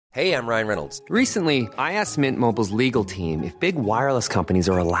Hey, I'm Ryan Reynolds. Recently, I asked Mint Mobile's legal team if big wireless companies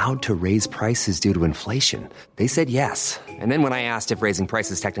are allowed to raise prices due to inflation. They said yes. And then when I asked if raising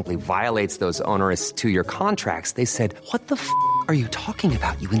prices technically violates those onerous two-year contracts, they said, "What the f*** are you talking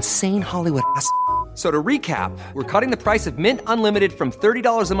about, you insane Hollywood ass?" So to recap, we're cutting the price of Mint Unlimited from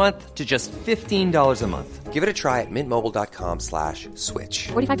 $30 a month to just $15 a month. Give it a try at mintmobile.com/switch.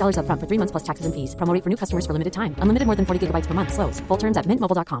 $45 up front for 3 months plus taxes and fees. Promo rate for new customers for limited time. Unlimited more than 40 gigabytes per month. Slows full terms at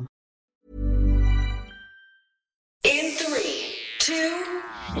mintmobile.com. In 3, 2,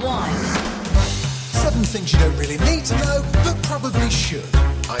 1. 7 things you don't really need to know, but probably should.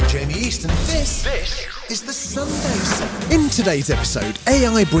 I'm Jamie East, and this is the Sunday 7. In today's episode,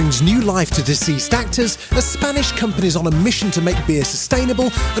 AI brings new life to deceased actors, a Spanish company's on a mission to make beer sustainable,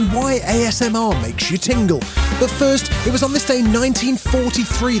 and why ASMR makes you tingle. But first, it was on this day in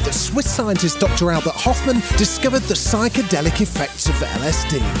 1943 that Swiss scientist Dr. Albert Hofmann discovered the psychedelic effects of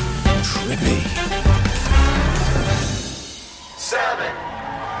LSD. Trippy. 7.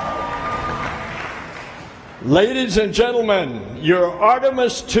 Ladies and gentlemen, your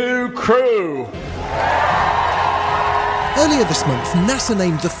Artemis II crew. Earlier this month, NASA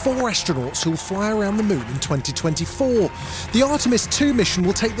named the 4 astronauts who will fly around the moon in 2024. The Artemis II mission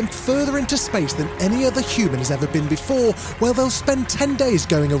will take them further into space than any other human has ever been before, where they'll spend 10 days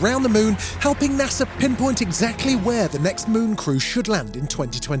going around the moon, helping NASA pinpoint exactly where the next moon crew should land in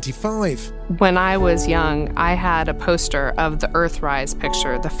 2025. When I was young, I had a poster of the Earthrise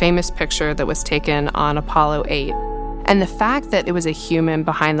picture, the famous picture that was taken on Apollo 8. And the fact that it was a human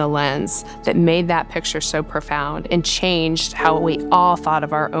behind the lens that made that picture so profound and changed how we all thought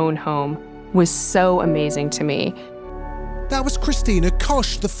of our own home was so amazing to me. That was Christina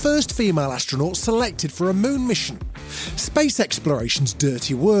Koch, the first female astronaut selected for a moon mission. Space exploration's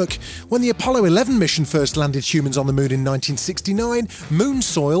dirty work. When the Apollo 11 mission first landed humans on the moon in 1969, moon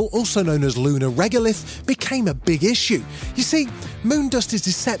soil, also known as lunar regolith, became a big issue. You see, moon dust is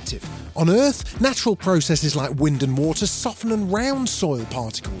deceptive. On Earth, natural processes like wind and water soften and round soil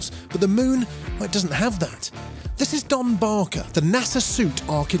particles, but the moon, well, it doesn't have that. This is Don Barker, the NASA suit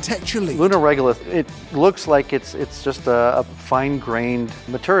architecture lead. Lunar regolith, it looks like it's just a fine-grained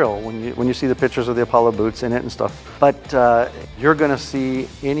material when you see the pictures of the Apollo boots in it and stuff. But you're going to see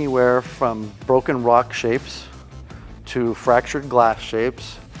anywhere from broken rock shapes to fractured glass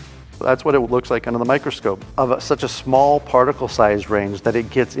shapes. That's what it looks like under the microscope, of such a small particle size range that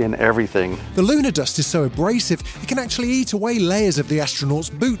it gets in everything. The lunar dust is so abrasive, it can actually eat away layers of the astronauts'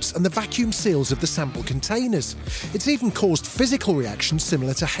 boots and the vacuum seals of the sample containers. It's even caused physical reactions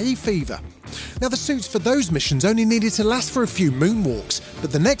similar to hay fever. Now, the suits for those missions only needed to last for a few moonwalks,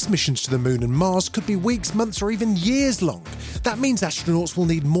 but the next missions to the moon and Mars could be weeks, months, or even years long. That means astronauts will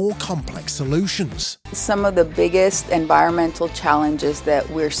need more complex solutions. Some of the biggest environmental challenges that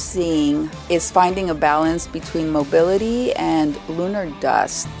we're seeing is finding a balance between mobility and lunar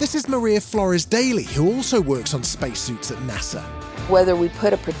dust. This is Maria Flores Daly, who also works on spacesuits at NASA. Whether we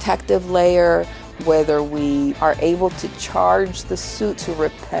put a protective layer, whether we are able to charge the suit to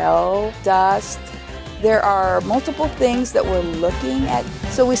repel dust, there are multiple things that we're looking at,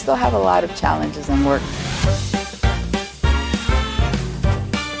 so we still have a lot of challenges and work.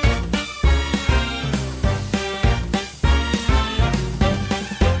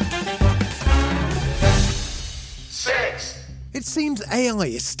 It seems AI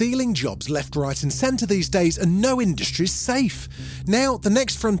is stealing jobs left, right and centre these days, and no industry's safe. Now, the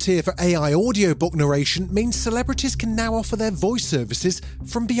next frontier for AI audiobook narration means celebrities can now offer their voice services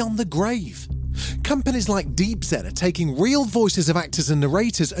from beyond the grave. Companies like DeepZen are taking real voices of actors and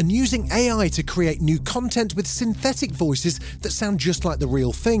narrators and using AI to create new content with synthetic voices that sound just like the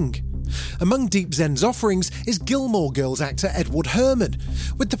real thing. Among DeepZen's offerings is Gilmore Girls actor Edward Herrmann.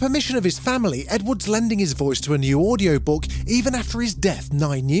 With the permission of his family, Edward's lending his voice to a new audiobook even after his death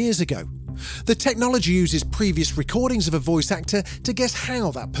 9 years ago. The technology uses previous recordings of a voice actor to guess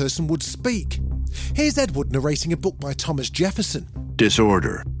how that person would speak. Here's Edward narrating a book by Thomas Jefferson.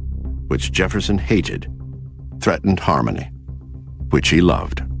 Disorder, which Jefferson hated, threatened harmony, which he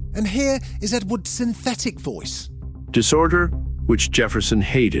loved. And here is Edward's synthetic voice. Disorder, which Jefferson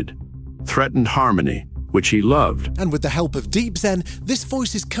hated, threatened harmony, which he loved. And with the help of DeepZen, this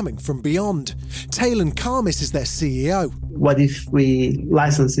voice is coming from beyond. Talon Karmis is their CEO. What if we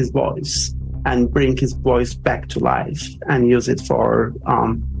license his voice and bring his voice back to life and use it for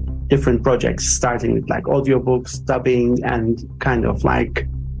different projects, starting with like audiobooks, dubbing, and kind of like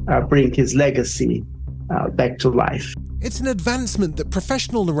bring his legacy back to life. It's an advancement that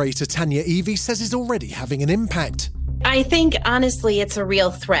professional narrator Tanya Evie says is already having an impact. I think, honestly, it's a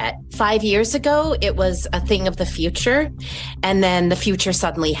real threat. 5 years ago, it was a thing of the future. And then the future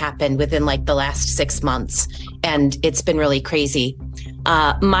suddenly happened within like the last 6 months. And it's been really crazy.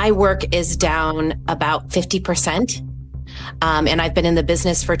 My work is down about 50%. And I've been in the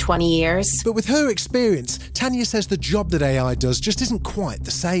business for 20 years. But with her experience, Tanya says the job that AI does just isn't quite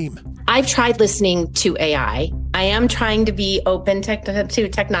the same. I've tried listening to AI. I am trying to be open to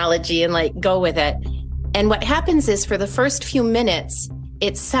technology and like go with it. And what happens is for the first few minutes,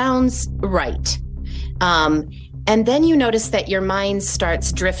 it sounds right. And then you notice that your mind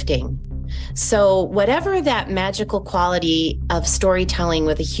starts drifting. So whatever that magical quality of storytelling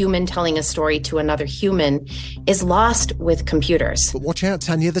with a human telling a story to another human is lost with computers. But watch out,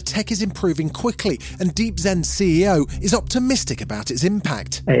 Tanya, the tech is improving quickly, and Deep Zen's CEO is optimistic about its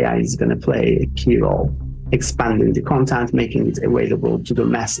impact. AI is going to play a key role, expanding the content, making it available to the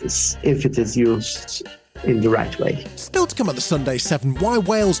masses if it is used in the right way. Still to come at the Sunday 7, why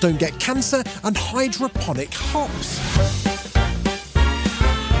whales don't get cancer and hydroponic hops.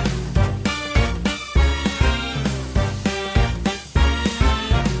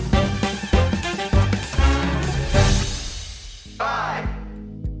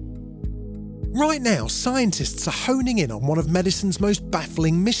 Right now, scientists are honing in on one of medicine's most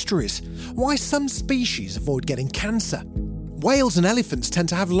baffling mysteries: why some species avoid getting cancer. Whales and elephants tend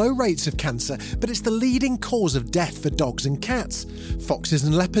to have low rates of cancer, but it's the leading cause of death for dogs and cats. Foxes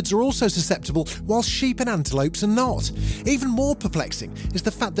and leopards are also susceptible, while sheep and antelopes are not. Even more perplexing is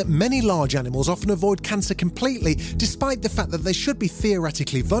the fact that many large animals often avoid cancer completely, despite the fact that they should be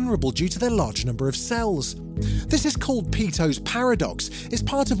theoretically vulnerable due to their large number of cells. This is called Peto's paradox. It's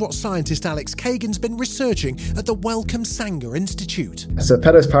part of what scientist Alex Kagan's been researching at the Wellcome Sanger Institute. So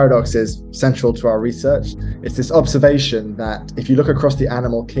Peto's paradox is central to our research. It's this observation that if you look across the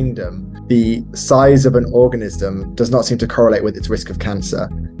animal kingdom, the size of an organism does not seem to correlate with its risk of cancer.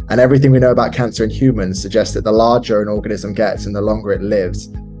 And everything we know about cancer in humans suggests that the larger an organism gets and the longer it lives,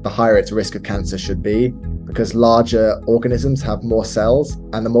 the higher its risk of cancer should be, because larger organisms have more cells,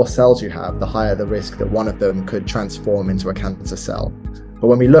 and the more cells you have, the higher the risk that one of them could transform into a cancer cell. But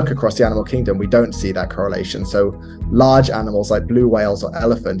when we look across the animal kingdom, we don't see that correlation. So large animals like blue whales or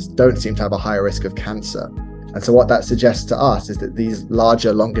elephants don't seem to have a higher risk of cancer. And so what that suggests to us is that these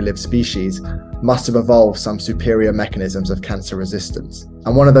larger, longer-lived species must have evolved some superior mechanisms of cancer resistance.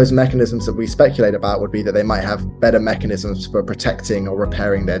 And one of those mechanisms that we speculate about would be that they might have better mechanisms for protecting or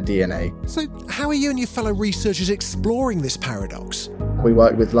repairing their DNA. So how are you and your fellow researchers exploring this paradox? We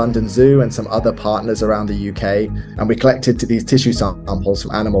worked with London Zoo and some other partners around the UK, and we collected these tissue samples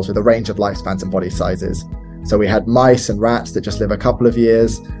from animals with a range of lifespans and body sizes. So we had mice and rats that just live a couple of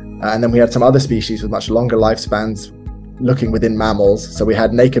years, and then we had some other species with much longer lifespans looking within mammals. So we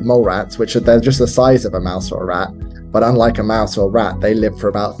had naked mole rats, they're just the size of a mouse or a rat, but unlike a mouse or a rat, they live for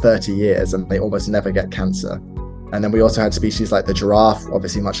about 30 years and they almost never get cancer. And then we also had species like the giraffe,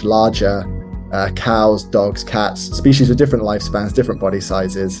 obviously much larger, cows, dogs, cats, species with different lifespans, different body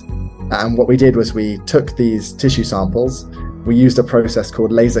sizes. And what we did was we took these tissue samples, we used a process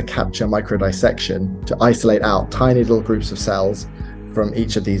called laser capture microdissection to isolate out tiny little groups of cells from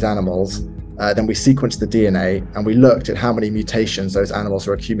each of these animals. Then we sequenced the DNA and we looked at how many mutations those animals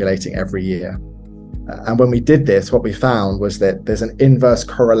were accumulating every year. And when we did this, what we found was that there's an inverse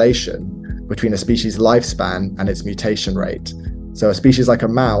correlation between a species' lifespan and its mutation rate. So a species like a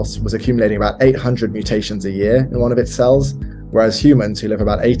mouse was accumulating about 800 mutations a year in one of its cells, whereas humans who live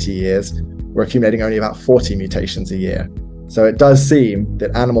about 80 years were accumulating only about 40 mutations a year. So it does seem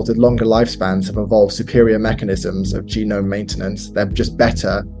that animals with longer lifespans have evolved superior mechanisms of genome maintenance. They're just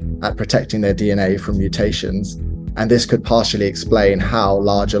better at protecting their DNA from mutations. And this could partially explain how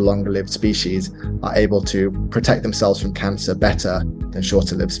larger, longer-lived species are able to protect themselves from cancer better than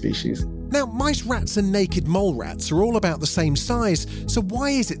shorter-lived species. Now, mice, rats and naked mole rats are all about the same size, so why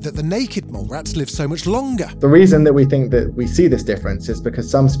is it that the naked mole rats live so much longer? The reason that we think that we see this difference is because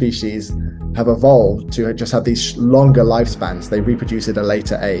some species have evolved to just have these longer lifespans. They reproduce at a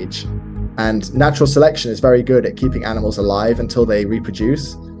later age. And natural selection is very good at keeping animals alive until they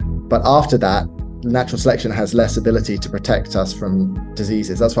reproduce. But after that, natural selection has less ability to protect us from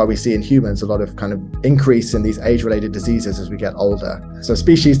diseases. That's why we see in humans a lot of kind of increase in these age-related diseases as we get older. So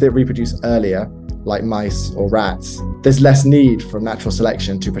species that reproduce earlier, like mice or rats, there's less need for natural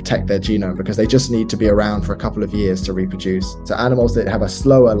selection to protect their genome because they just need to be around for a couple of years to reproduce. So animals that have a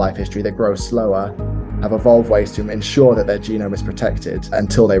slower life history, that grow slower, have evolved ways to ensure that their genome is protected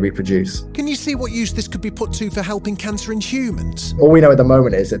until they reproduce. Can you see what use this could be put to for helping cancer in humans? All we know at the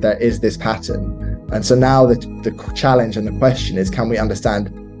moment is that there is this pattern. And so now the challenge and the question is, can we understand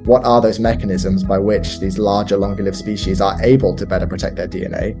what are those mechanisms by which these larger, longer-lived species are able to better protect their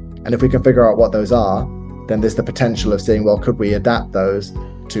DNA? And if we can figure out what those are, then there's the potential of seeing, well, could we adapt those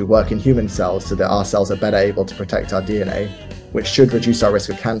to work in human cells so that our cells are better able to protect our DNA, which should reduce our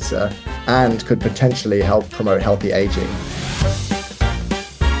risk of cancer and could potentially help promote healthy aging.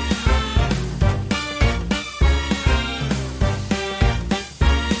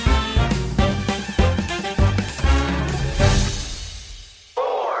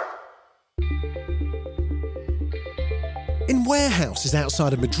 In warehouses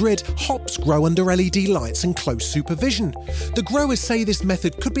outside of Madrid, hops grow under LED lights and close supervision. The growers say this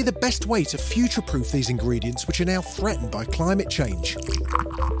method could be the best way to future-proof these ingredients, which are now threatened by climate change.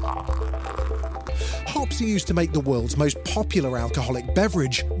 Hops are used to make the world's most popular alcoholic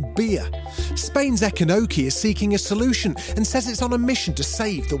beverage, beer. Spain's Econoki is seeking a solution and says it's on a mission to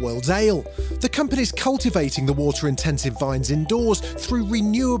save the world's ale. The company's cultivating the water-intensive vines indoors through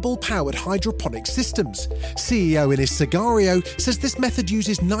renewable-powered hydroponic systems. CEO Inés Sagario says this method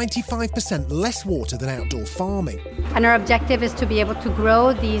uses 95% less water than outdoor farming. And our objective is to be able to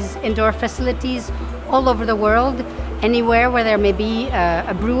grow these indoor facilities all over the world, anywhere where there may be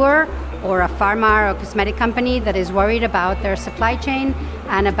a brewer or a pharma or a cosmetic company that is worried about their supply chain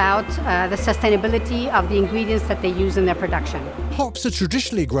and about the sustainability of the ingredients that they use in their production. Hops are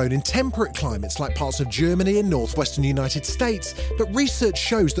traditionally grown in temperate climates like parts of Germany and northwestern United States, but research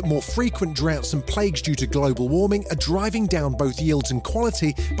shows that more frequent droughts and plagues due to global warming are driving down both yields and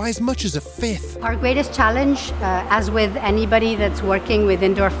quality by as much as a fifth. Our greatest challenge, as with anybody that's working with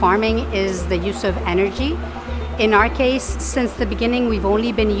indoor farming, is the use of energy. In our case, since the beginning, we've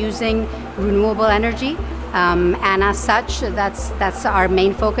only been using renewable energy, and as such, that's our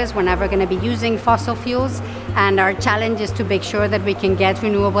main focus. We're never going to be using fossil fuels, and our challenge is to make sure that we can get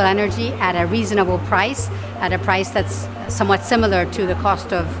renewable energy at a reasonable price, at a price that's somewhat similar to the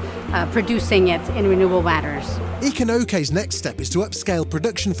cost of producing it in renewable manners. Econoke's next step is to upscale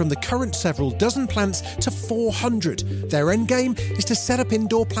production from the current several dozen plants to 400. Their end game is to set up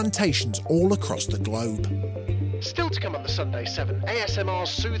indoor plantations all across the globe. Still to come on the Sunday 7, ASMR's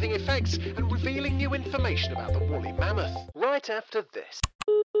soothing effects and revealing new information about the woolly mammoth. Right after this.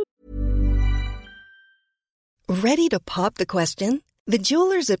 Ready to pop the question? The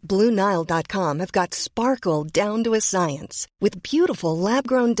jewelers at BlueNile.com have got sparkle down to a science with beautiful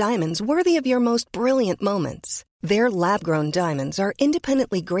lab-grown diamonds worthy of your most brilliant moments. Their lab-grown diamonds are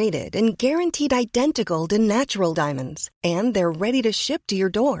independently graded and guaranteed identical to natural diamonds, and they're ready to ship to your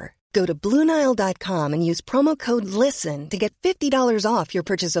door. Go to BlueNile.com and use promo code LISTEN to get $50 off your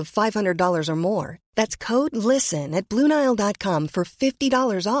purchase of $500 or more. That's code LISTEN at BlueNile.com for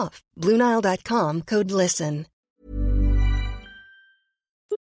 $50 off. BlueNile.com, code LISTEN.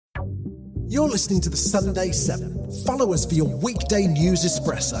 You're listening to the Sunday 7. Follow us for your weekday news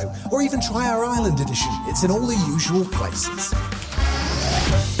espresso, or even try our Ireland edition. It's in all the usual places.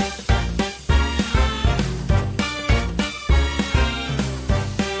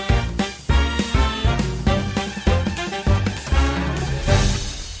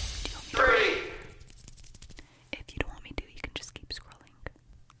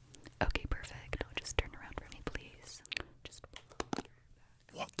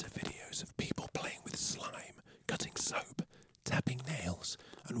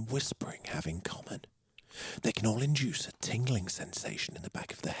 Whispering have in common. They can all induce a tingling sensation in the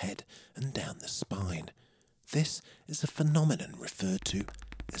back of the head and down the spine. This is a phenomenon referred to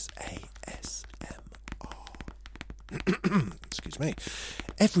as ASMR. Excuse me.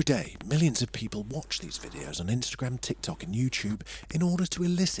 Every day, millions of people watch these videos on Instagram, TikTok and YouTube in order to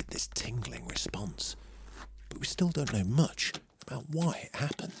elicit this tingling response. But we still don't know much about why it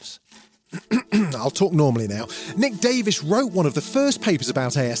happens. I'll talk normally now. Nick Davis wrote one of the first papers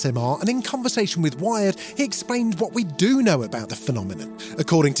about ASMR, and in conversation with Wired, he explained what we do know about the phenomenon.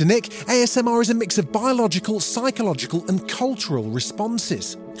 According to Nick, ASMR is a mix of biological, psychological and cultural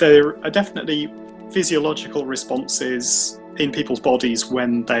responses. There are definitely physiological responses in people's bodies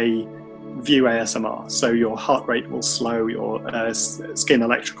when they view ASMR. So your heart rate will slow, your skin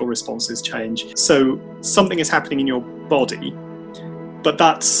electrical responses change. So something is happening in your body, but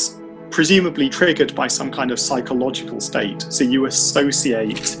that's presumably triggered by some kind of psychological state. So you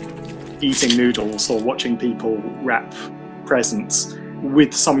associate eating noodles or watching people wrap presents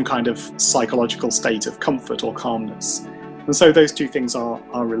with some kind of psychological state of comfort or calmness. And so those two things are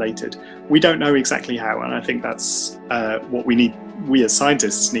related. We don't know exactly how, and I think that's what we as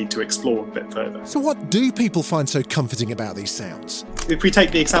scientists need to explore a bit further. So what do people find so comforting about these sounds? If we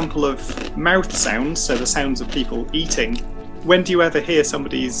take the example of mouth sounds, so the sounds of people eating, when do you ever hear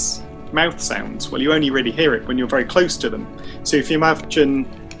somebody's mouth sounds? Well, you only really hear it when you're very close to them. So if you imagine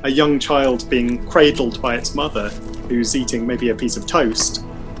a young child being cradled by its mother who's eating maybe a piece of toast,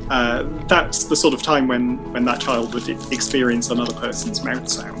 that's the sort of time when that child would experience another person's mouth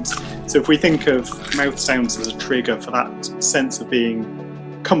sounds. So if we think of mouth sounds as a trigger for that sense of being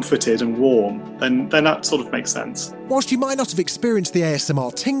comforted and warm, then that sort of makes sense. Whilst you might not have experienced the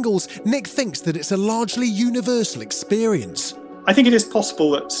ASMR tingles, Nick thinks that it's a largely universal experience. I think it is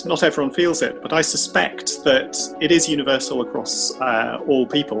possible that not everyone feels it, but I suspect that it is universal across all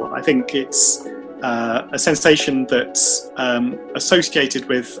people. I think it's a sensation that's associated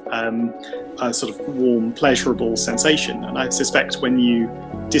with a sort of warm, pleasurable sensation. And I suspect when you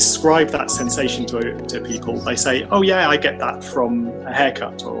describe that sensation to people, they say, oh yeah, I get that from a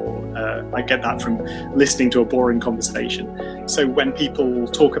haircut, or I get that from listening to a boring conversation. So when people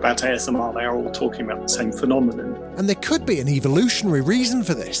talk about ASMR, they are all talking about the same phenomenon. And there could be an evolutionary reason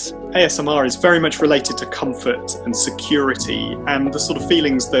for this. ASMR is very much related to comfort and security and the sort of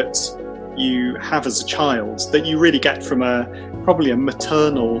feelings that you have as a child that you really get from probably a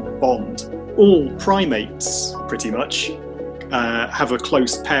maternal bond. All primates, pretty much, have a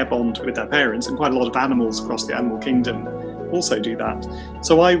close pair bond with their parents, and quite a lot of animals across the animal kingdom also do that.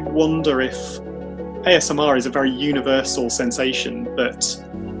 So I wonder if ASMR is a very universal sensation that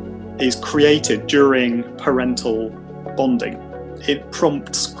is created during parental bonding. It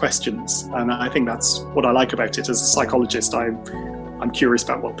prompts questions, and I think that's what I like about it. As a psychologist, I'm curious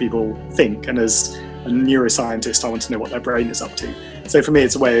about what people think, and as a neuroscientist, I want to know what their brain is up to. So for me,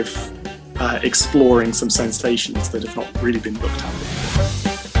 it's a way of exploring some sensations that have not really been looked at.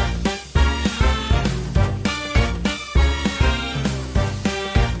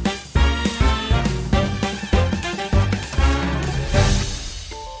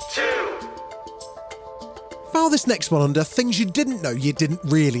 File this next one under things you didn't know you didn't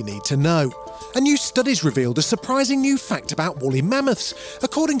really need to know. A new study's revealed a surprising new fact about woolly mammoths.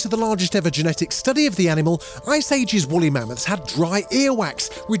 According to the largest ever genetic study of the animal, Ice Age's woolly mammoths had dry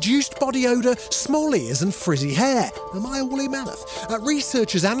earwax, reduced body odour, small ears and frizzy hair. Am I a woolly mammoth?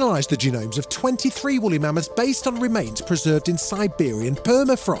 Researchers analysed the genomes of 23 woolly mammoths based on remains preserved in Siberian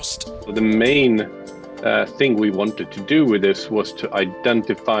permafrost. The main thing we wanted to do with this was to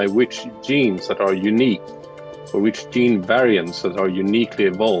identify which genes that are unique, or which gene variants that are uniquely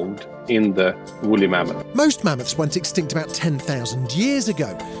evolved in the woolly mammoth. Most mammoths went extinct about 10,000 years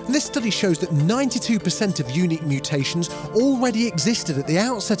ago, and this study shows that 92% of unique mutations already existed at the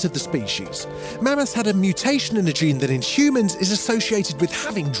outset of the species. Mammoths had a mutation in a gene that in humans is associated with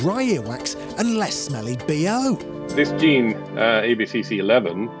having dry earwax and less smelly BO. This gene,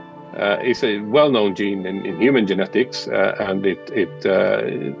 ABCC11, is a well-known gene in human genetics, and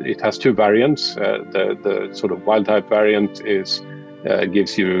it has two variants. The sort of wild-type variant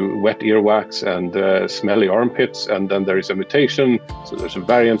gives you wet earwax and smelly armpits, and then there is a mutation. So there's a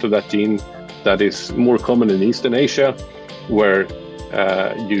variant of that gene that is more common in Eastern Asia, where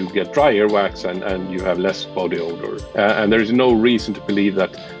you get dry earwax and you have less body odor. And there is no reason to believe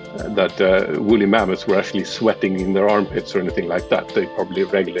that woolly mammoths were actually sweating in their armpits or anything like that. They probably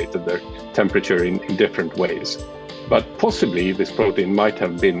regulated their temperature in different ways. But possibly this protein might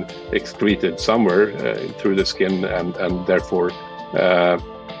have been excreted somewhere through the skin and therefore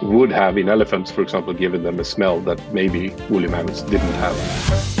would have in elephants, for example, given them a smell that maybe woolly mammoths didn't have.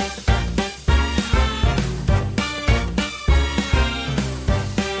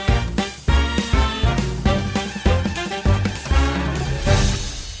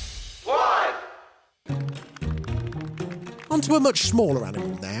 To a much smaller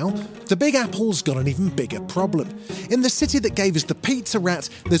animal now. The Big Apple's got an even bigger problem. In the city that gave us the pizza rat,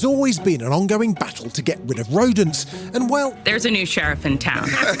 there's always been an ongoing battle to get rid of rodents. And well, there's a new sheriff in town.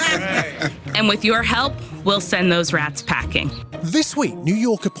 And with your help, we'll send those rats packing. This week, New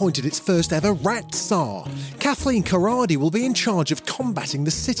York appointed its first ever Rat Czar. Kathleen Karadi will be in charge of combating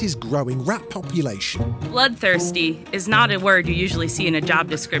the city's growing rat population. Bloodthirsty is not a word you usually see in a job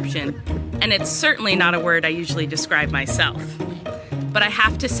description, and it's certainly not a word I usually describe myself. But I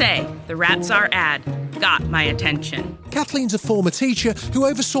have to say, the Rat Czar ad got my attention. Kathleen's a former teacher who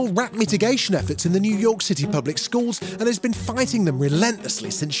oversaw rat mitigation efforts in the New York City public schools and has been fighting them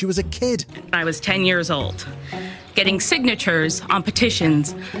relentlessly since she was a kid. I was 10 years old, getting signatures on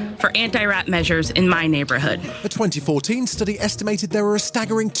petitions for anti-rat measures in my neighborhood. A 2014 study estimated there were a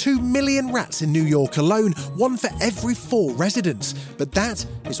staggering 2 million rats in New York alone, one for every 4 residents. But that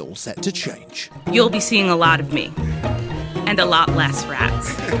is all set to change. You'll be seeing a lot of me, and a lot less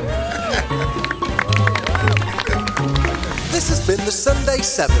rats. This has been the Sunday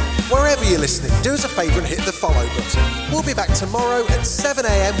 7. Wherever you're listening, do us a favour and hit the follow button. We'll be back tomorrow at 7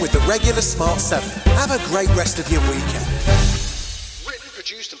 a.m. with the regular Smart 7. Have a great rest of your weekend.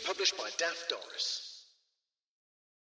 produced and published by Daft Doris.